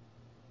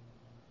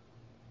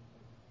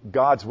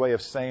 God's way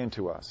of saying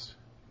to us,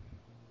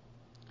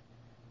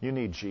 you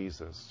need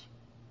Jesus.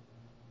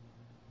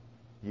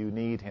 You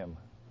need him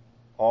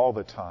all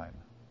the time.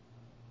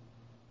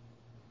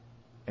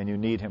 And you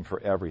need him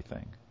for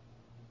everything.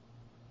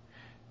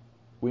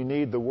 We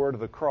need the word of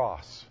the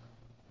cross.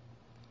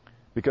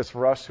 Because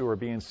for us who are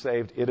being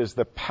saved, it is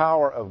the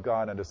power of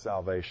God unto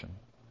salvation.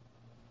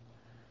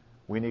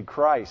 We need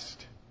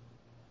Christ.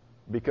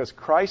 Because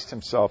Christ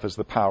himself is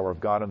the power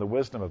of God and the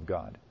wisdom of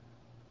God.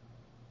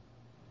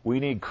 We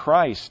need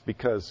Christ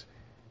because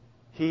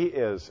he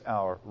is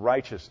our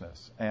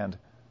righteousness and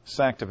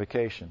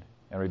sanctification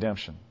and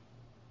redemption.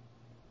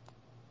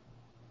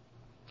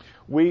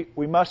 We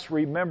must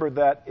remember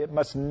that it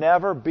must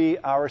never be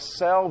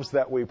ourselves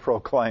that we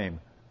proclaim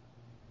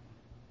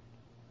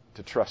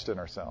to trust in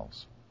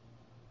ourselves,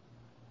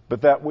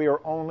 but that we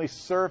are only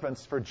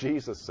servants for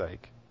Jesus'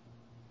 sake.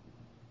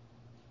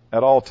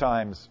 At all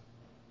times,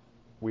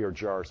 we are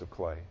jars of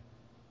clay.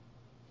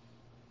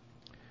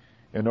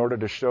 In order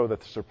to show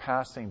that the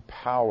surpassing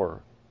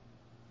power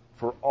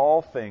for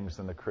all things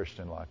in the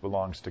Christian life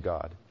belongs to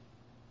God,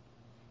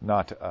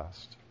 not to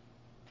us.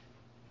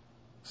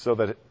 So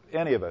that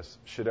any of us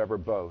should ever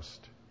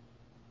boast,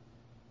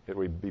 it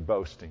would be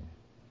boasting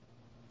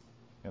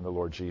in the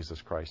Lord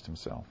Jesus Christ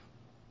himself.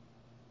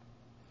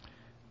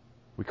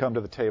 We come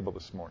to the table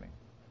this morning.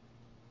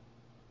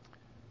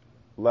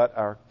 Let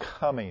our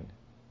coming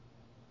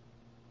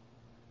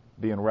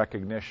be in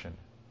recognition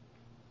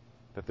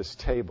that this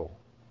table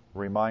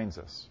reminds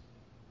us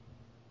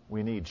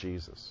we need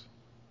Jesus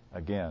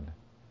again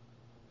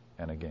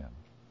and again.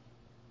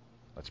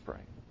 Let's pray.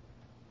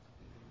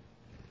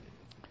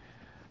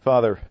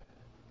 Father,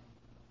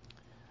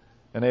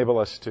 enable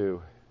us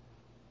to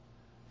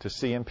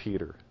see in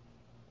Peter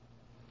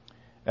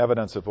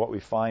evidence of what we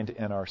find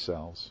in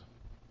ourselves,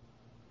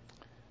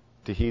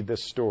 to heed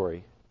this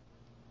story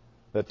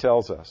that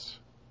tells us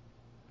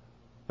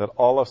that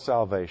all of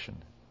salvation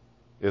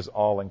is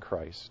all in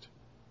Christ.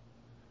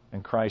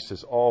 And Christ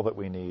is all that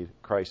we need.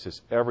 Christ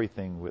is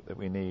everything that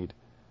we need.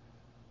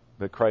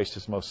 But Christ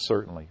is most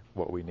certainly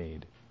what we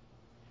need.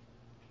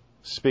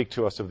 Speak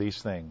to us of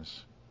these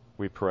things,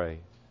 we pray.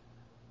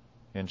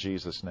 In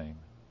Jesus' name,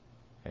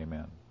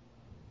 amen.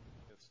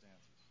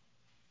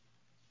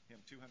 Hymn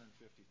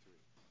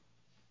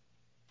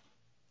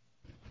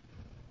 253.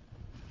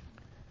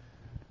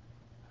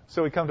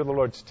 So we come to the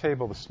Lord's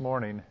table this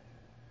morning.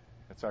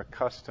 It's our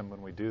custom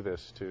when we do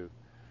this to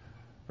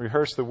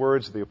rehearse the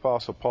words of the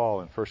Apostle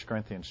Paul in 1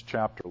 Corinthians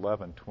chapter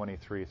 11,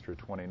 23 through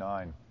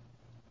 29.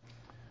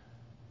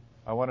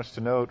 I want us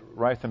to note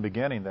right from the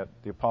beginning that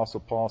the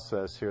Apostle Paul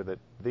says here that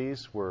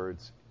these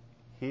words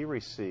he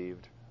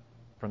received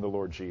from the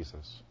Lord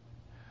Jesus.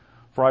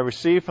 For I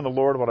received from the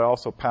Lord what I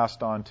also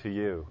passed on to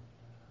you.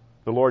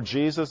 The Lord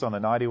Jesus, on the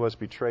night he was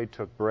betrayed,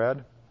 took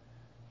bread,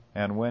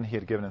 and when he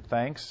had given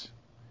thanks,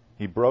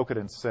 he broke it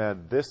and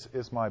said, "This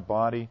is my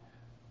body,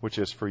 which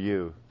is for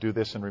you. Do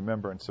this in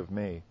remembrance of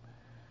me."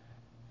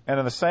 And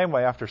in the same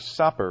way, after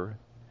supper,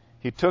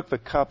 he took the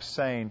cup,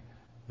 saying,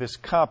 "This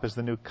cup is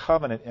the new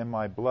covenant in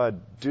my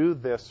blood. Do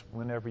this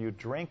whenever you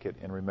drink it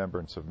in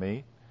remembrance of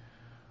me.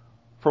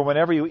 For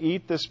whenever you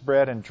eat this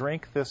bread and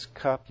drink this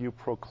cup, you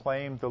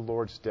proclaim the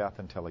Lord's death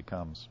until he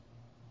comes.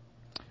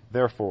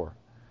 Therefore,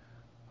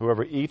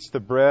 whoever eats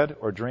the bread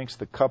or drinks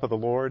the cup of the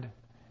Lord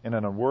in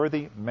an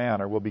unworthy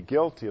manner will be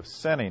guilty of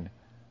sinning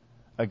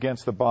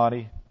against the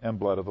body and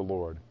blood of the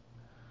Lord.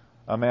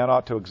 A man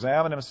ought to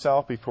examine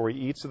himself before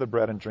he eats of the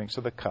bread and drinks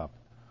of the cup.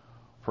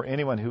 For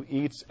anyone who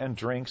eats and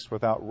drinks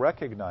without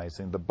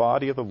recognizing the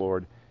body of the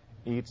Lord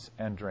eats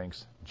and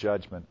drinks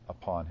judgment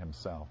upon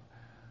himself."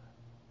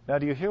 Now,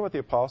 do you hear what the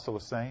apostle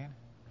is saying?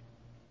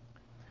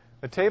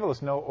 The table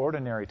is no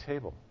ordinary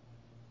table.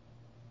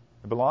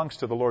 It belongs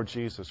to the Lord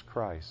Jesus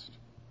Christ.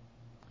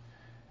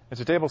 It's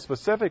a table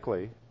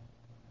specifically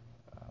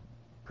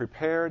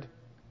prepared,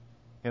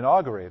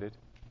 inaugurated,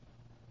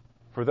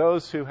 for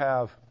those who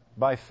have,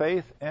 by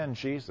faith in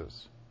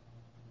Jesus,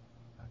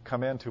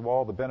 come into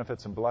all the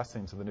benefits and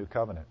blessings of the new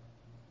covenant.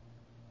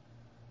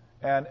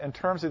 And in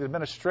terms of the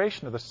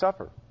administration of the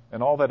supper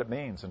and all that it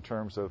means in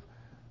terms of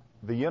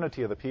the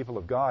unity of the people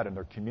of God and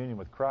their communion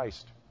with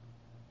Christ,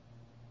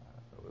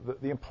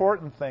 the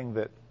important thing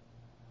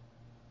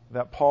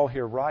that Paul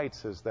here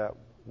writes is that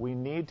we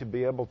need to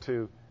be able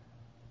to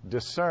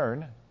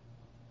discern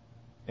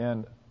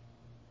in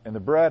the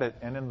bread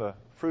and in the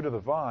fruit of the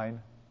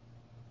vine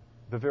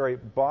the very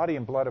body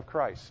and blood of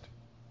Christ.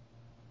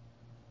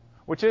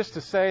 Which is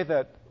to say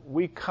that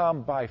we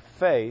come by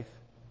faith,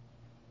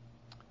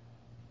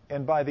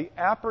 and by the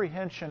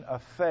apprehension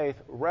of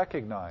faith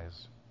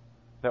recognize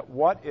that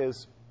what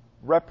is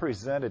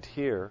represented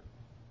here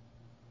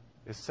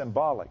is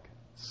symbolic,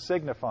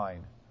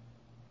 signifying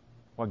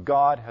what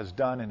God has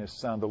done in his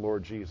Son, the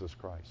Lord Jesus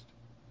Christ.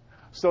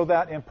 So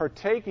that in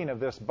partaking of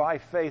this by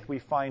faith, we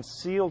find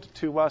sealed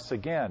to us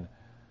again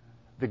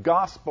the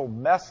gospel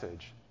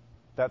message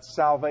that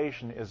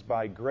salvation is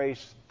by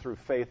grace through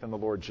faith in the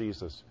Lord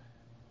Jesus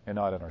and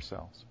not in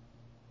ourselves.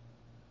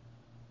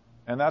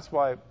 And that's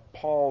why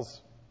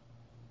Paul's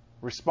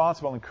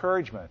responsible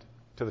encouragement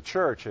to the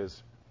church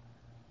is,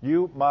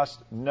 you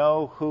must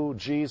know who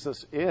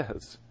Jesus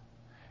is.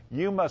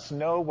 You must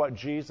know what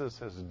Jesus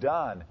has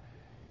done.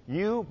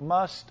 You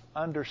must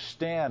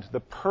understand the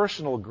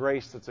personal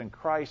grace that's in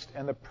Christ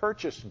and the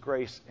purchased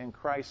grace in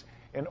Christ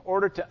in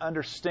order to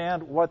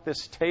understand what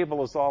this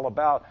table is all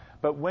about.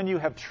 But when you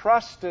have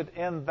trusted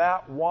in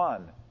that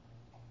one,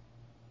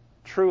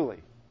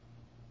 truly,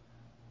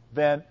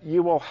 then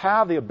you will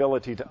have the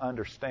ability to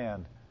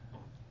understand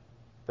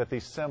that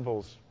these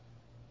symbols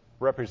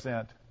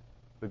represent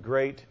the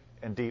great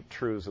and deep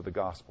truths of the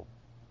gospel.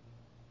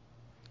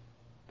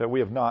 That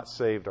we have not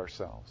saved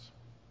ourselves.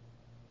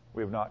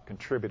 We have not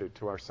contributed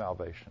to our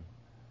salvation.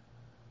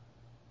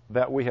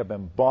 That we have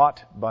been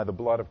bought by the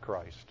blood of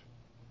Christ,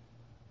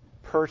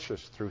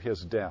 purchased through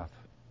his death.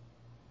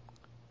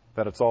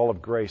 That it's all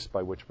of grace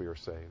by which we are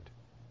saved.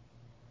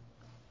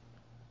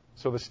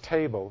 So this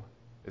table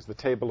is the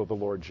table of the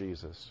Lord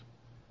Jesus.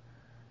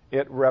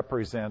 It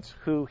represents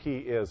who he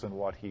is and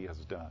what he has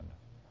done.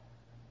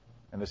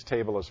 And this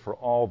table is for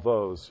all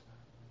those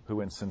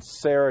who in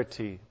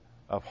sincerity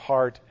of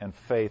heart and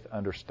faith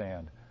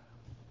understand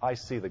I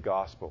see the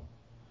gospel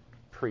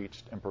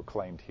preached and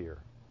proclaimed here.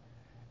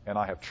 And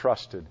I have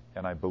trusted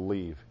and I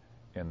believe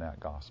in that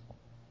gospel.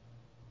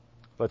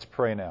 Let's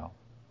pray now.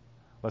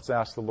 Let's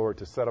ask the Lord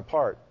to set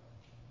apart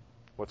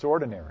what's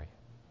ordinary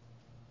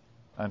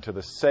unto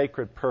the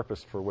sacred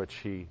purpose for which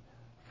He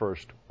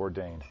first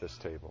ordained this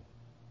table.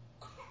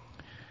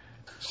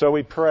 So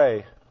we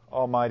pray,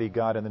 Almighty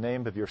God, in the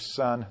name of your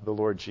Son, the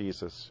Lord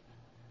Jesus,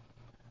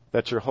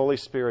 that your Holy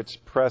Spirit's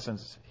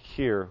presence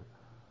here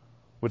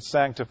would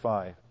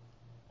sanctify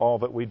all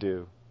that we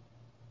do,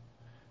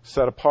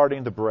 set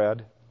aparting the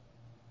bread,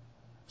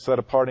 set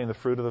aparting the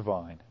fruit of the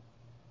vine,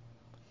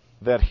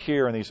 that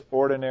here in these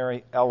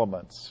ordinary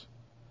elements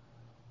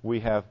we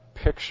have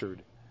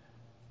pictured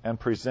and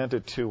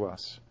presented to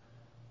us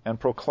and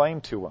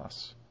proclaimed to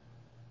us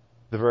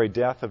the very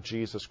death of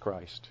Jesus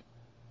Christ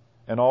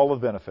and all the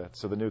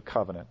benefits of the new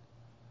covenant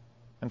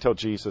until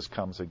Jesus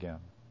comes again.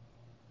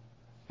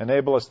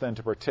 Enable us then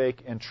to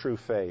partake in true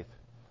faith.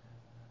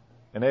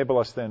 Enable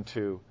us then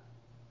to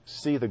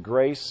see the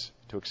grace,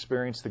 to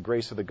experience the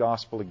grace of the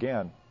gospel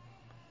again,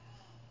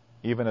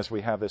 even as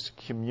we have this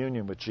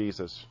communion with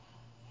Jesus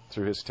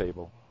through His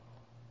table.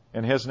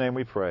 In His name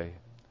we pray.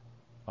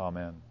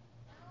 Amen.